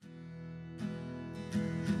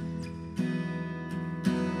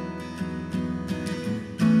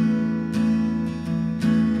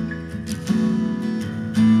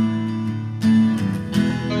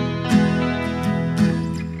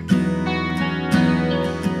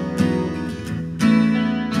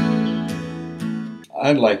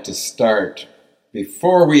I'd like to start,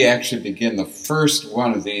 before we actually begin the first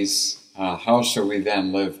one of these How Shall We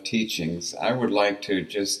Then Live teachings, I would like to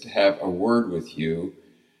just have a word with you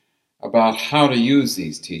about how to use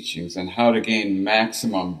these teachings and how to gain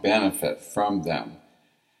maximum benefit from them.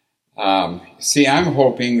 See, I'm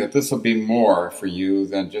hoping that this will be more for you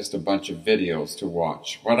than just a bunch of videos to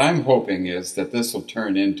watch. What I'm hoping is that this will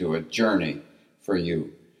turn into a journey for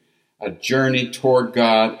you. A journey toward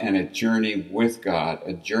God and a journey with God.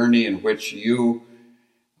 A journey in which you,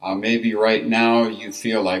 maybe right now, you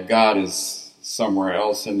feel like God is somewhere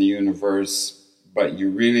else in the universe, but you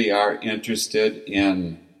really are interested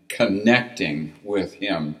in connecting with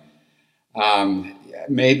Him.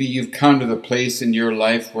 Maybe you've come to the place in your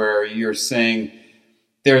life where you're saying,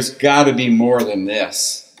 there's got to be more than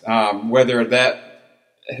this. Whether that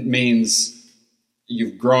means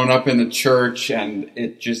you've grown up in the church and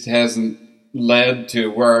it just hasn't led to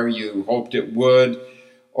where you hoped it would,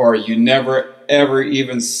 or you never ever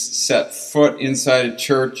even set foot inside a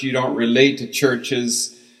church, you don't relate to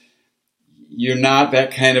churches, you're not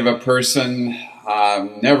that kind of a person,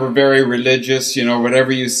 never very religious,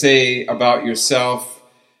 whatever you say about yourself,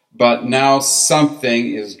 but now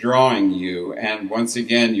something is drawing you, and once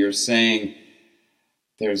again you're saying,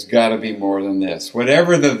 there's got to be more than this.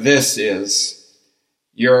 Whatever the this is,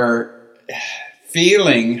 you're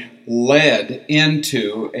feeling led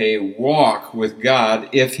into a walk with God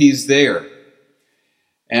if He's there.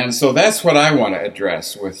 And so that's what I want to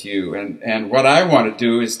address with you. And what I want to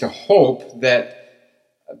do is to hope that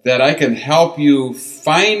I can help you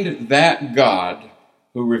find that God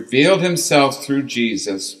who revealed Himself through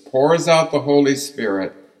Jesus, pours out the Holy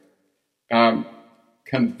Spirit,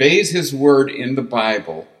 conveys His word in the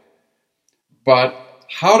Bible, but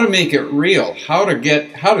how to make it real, how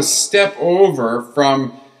to step over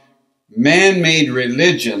from man-made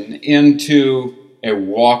religion into a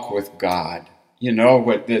walk with God.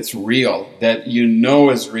 What that's real, that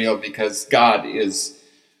is real because God is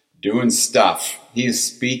doing stuff. He's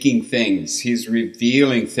speaking things. He's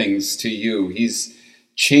revealing things to you. He's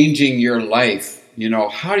changing your life.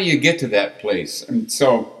 How do you get to that place? And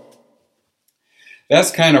so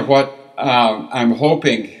that's kind of what I'm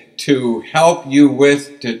hoping to help you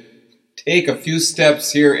with, to take a few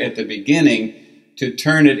steps here at the beginning to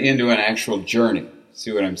turn it into an actual journey.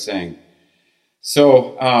 See what I'm saying?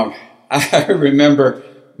 So I remember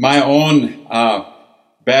my own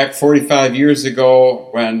back 45 years ago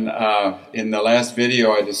when in the last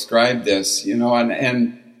video I described this,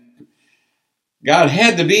 and God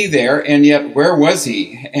had to be there, and yet where was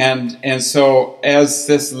He? And so as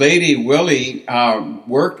this lady, Willie,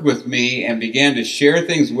 worked with me and began to share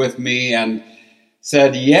things with me and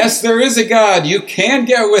said, yes, there is a God, you can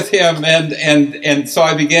get with Him. And so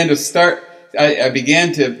I began to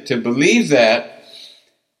believe that.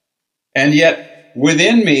 And yet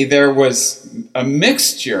within me there was a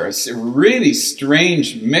mixture, a really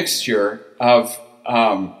strange mixture of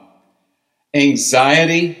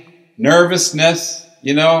anxiety, nervousness.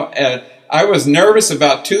 I was nervous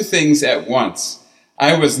about two things at once.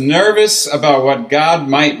 I was nervous about what God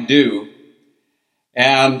might do,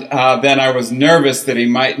 and then I was nervous that He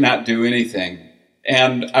might not do anything.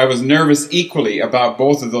 And I was nervous equally about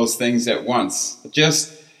both of those things at once.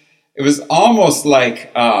 It was almost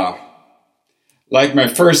like my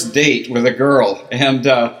first date with a girl. And,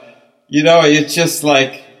 it's just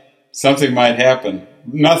like something might happen.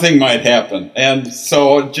 Nothing might happen. And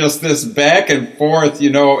so just this back and forth,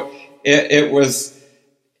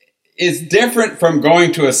 it's different from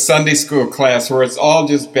going to a Sunday school class where it's all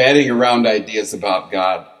just batting around ideas about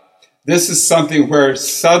God. This is something where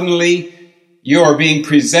suddenly you are being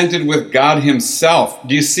presented with God Himself.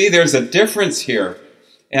 Do you see there's a difference here?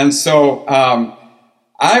 And so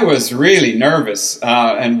I was really nervous.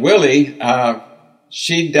 And Willie,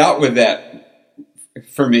 she dealt with that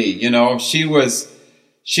for me.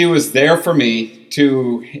 She was there for me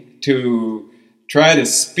to try to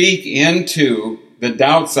speak into the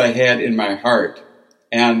doubts I had in my heart.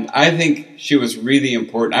 And I think she was really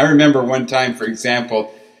important. I remember one time, for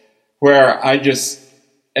example, where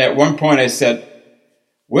at one point I said,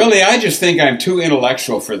 Willie, I just think I'm too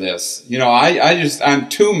intellectual for this. I'm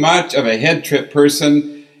too much of a head trip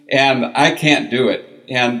person and I can't do it.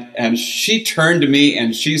 And she turned to me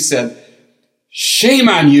and she said, shame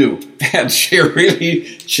on you. And she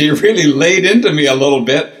really laid into me a little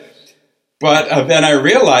bit. But then I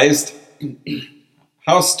realized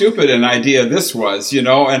how stupid an idea this was, and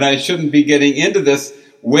I shouldn't be getting into this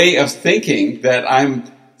way of thinking that I'm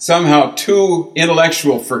somehow too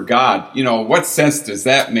intellectual for God. What sense does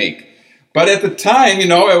that make? But at the time,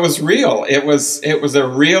 it was real. It was a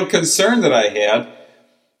real concern that I had.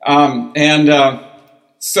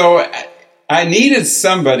 So I needed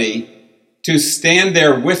somebody to stand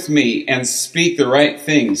there with me and speak the right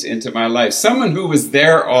things into my life. Someone who was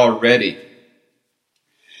there already.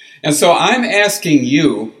 And so I'm asking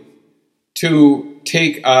you to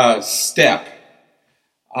take a step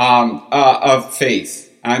of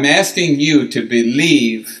faith. I'm asking you to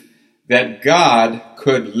believe that God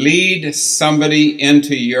could lead somebody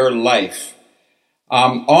into your life.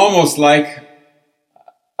 Almost like,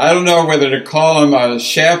 I don't know whether to call him a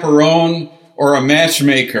chaperone or a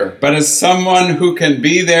matchmaker, but as someone who can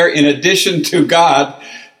be there in addition to God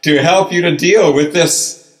to help you to deal with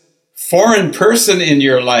this foreign person in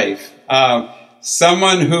your life.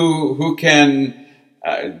 Someone who's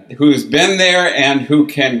been there and who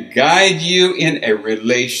can guide you in a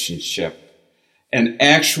relationship. An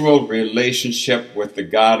actual relationship with the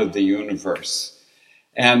God of the universe.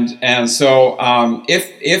 And so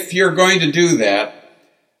if you're going to do that,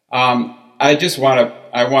 I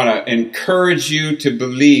want to encourage you to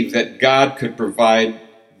believe that God could provide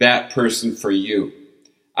that person for you.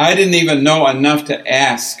 I didn't even know enough to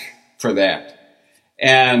ask for that.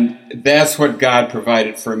 And that's what God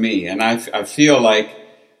provided for me. And I feel like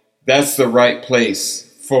that's the right place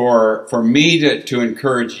for me to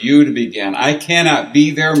encourage you to begin. I cannot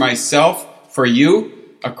be there myself for you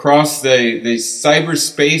across the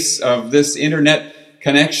cyberspace of this internet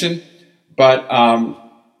connection, but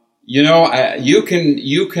you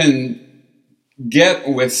can get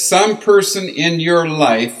with some person in your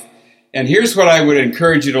life, and here's what I would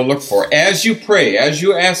encourage you to look for. As you pray, as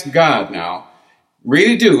you ask God now,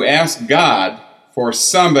 really do ask God for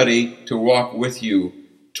somebody to walk with you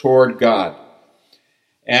toward God.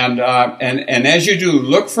 And as you do,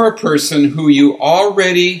 look for a person who you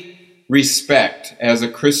already respect as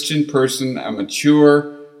a Christian person, a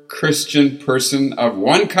mature Christian person of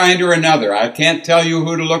one kind or another. I can't tell you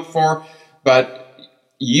who to look for, but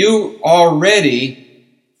you already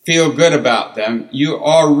feel good about them. You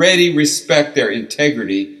already respect their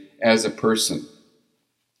integrity as a person.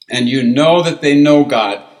 And you know that they know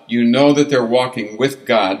God. You know that they're walking with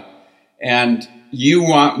God. And you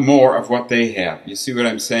want more of what they have. You see what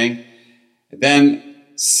I'm saying? Then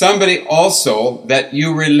somebody also that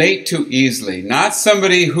you relate to easily. Not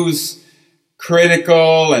somebody who's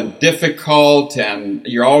critical and difficult and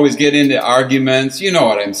you're always getting into arguments. You know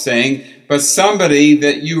what I'm saying. But somebody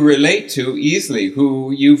that you relate to easily,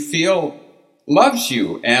 who you feel loves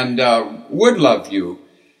you and would love you.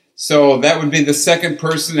 So that would be the second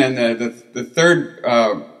person. And the third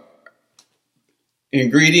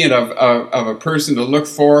ingredient of a person to look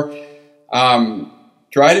for.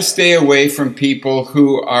 Try to stay away from people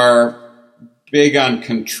who are big on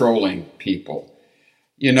controlling people.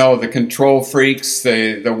 You know, the control freaks,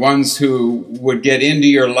 the ones who would get into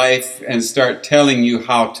your life and start telling you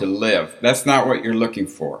how to live. That's not what you're looking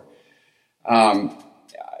for.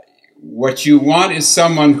 What you want is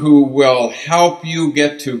someone who will help you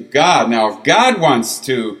get to God. Now, if God wants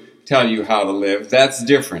to tell you how to live, that's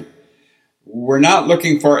different. We're not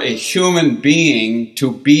looking for a human being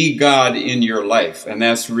to be God in your life, and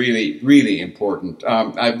that's really, really important.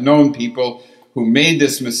 I've known people who made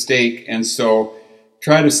this mistake, and so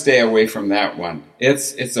try to stay away from that one.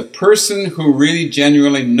 It's a person who really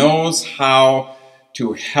genuinely knows how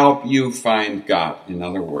to help you find God, in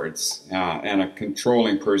other words. And a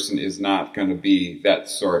controlling person is not going to be that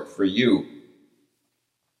sort for you.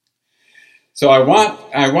 So I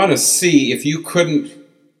want to see if you couldn't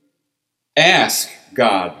ask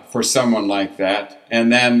God for someone like that,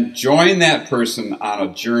 and then join that person on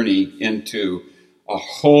a journey into a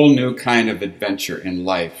whole new kind of adventure in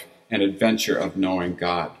life, an adventure of knowing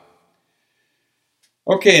God.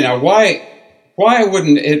 Okay, now why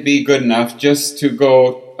wouldn't it be good enough just to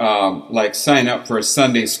go sign up for a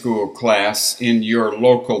Sunday school class in your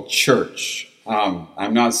local church?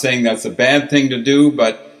 I'm not saying that's a bad thing to do,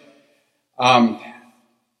 but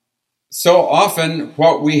so often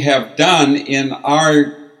what we have done in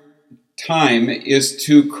our time is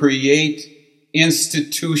to create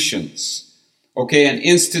institutions. Okay, and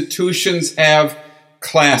institutions have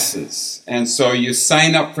classes, and so you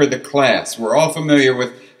sign up for the class. We're all familiar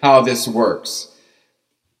with how this works.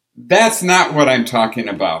 That's not what I'm talking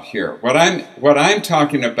about here. What I'm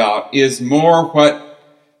talking about is more what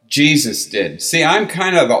Jesus did. See, I'm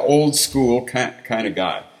kind of the old school kind of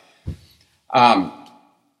guy.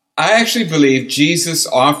 I actually believe Jesus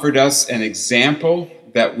offered us an example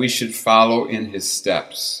that we should follow in his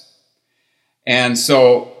steps. And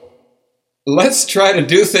so let's try to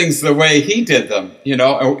do things the way he did them. You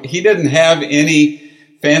know, he didn't have any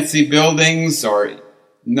fancy buildings or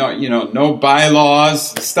no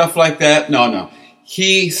bylaws, stuff like that. No.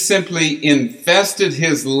 he simply invested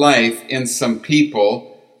his life in some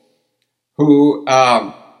people who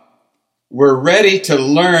were ready to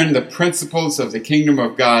learn the principles of the kingdom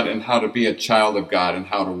of God and how to be a child of God and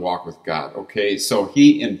how to walk with God. Okay, so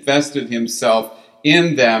he invested himself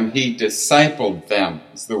in them. He discipled them,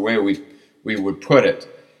 is the way we would put it.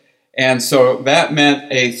 And so that meant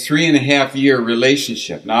a 3.5-year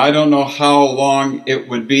relationship. Now, I don't know how long it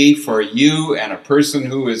would be for you and a person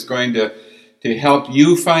who is going to help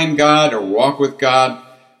you find God or walk with God.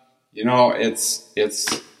 You know,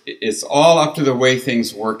 it's all up to the way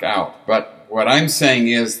things work out. But what I'm saying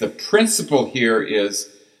is the principle here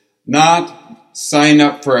is not sign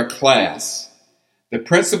up for a class. The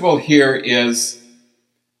principle here is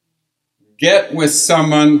get with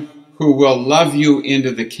someone who will love you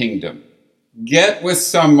into the kingdom. Get with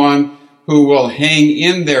someone who will hang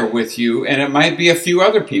in there with you, and it might be a few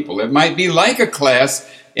other people. It might be like a class,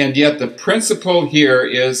 and yet the principle here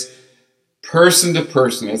is person to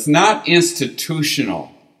person. It's not institutional.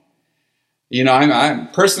 You know, I'm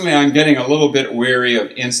personally getting a little bit weary of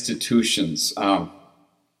institutions.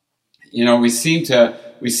 You know, we seem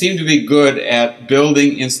to be good at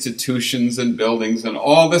building institutions and buildings and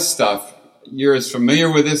all this stuff. You're as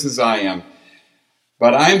familiar with this as I am.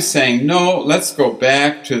 But I'm saying, no, let's go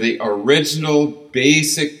back to the original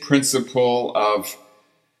basic principle of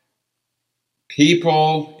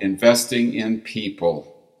people investing in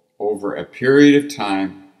people over a period of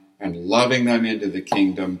time and loving them into the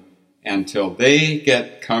kingdom until they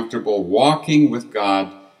get comfortable walking with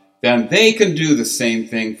God. Then they can do the same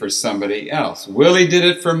thing for somebody else. Willie did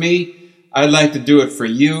it for me. I'd like to do it for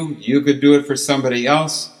you. You could do it for somebody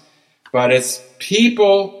else. But it's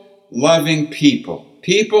people loving people.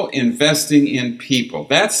 People investing in people.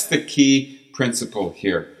 That's the key principle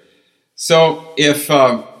here. So if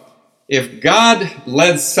God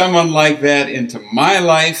led someone like that into my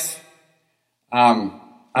life,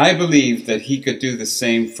 I believe that he could do the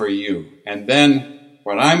same for you. And then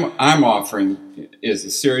what I'm offering is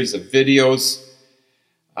a series of videos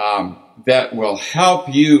that will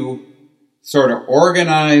help you sort of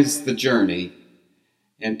organize the journey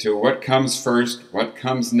into what comes first, what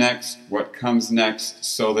comes next,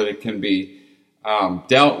 so that it can be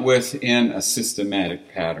dealt with in a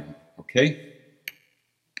systematic pattern. Okay?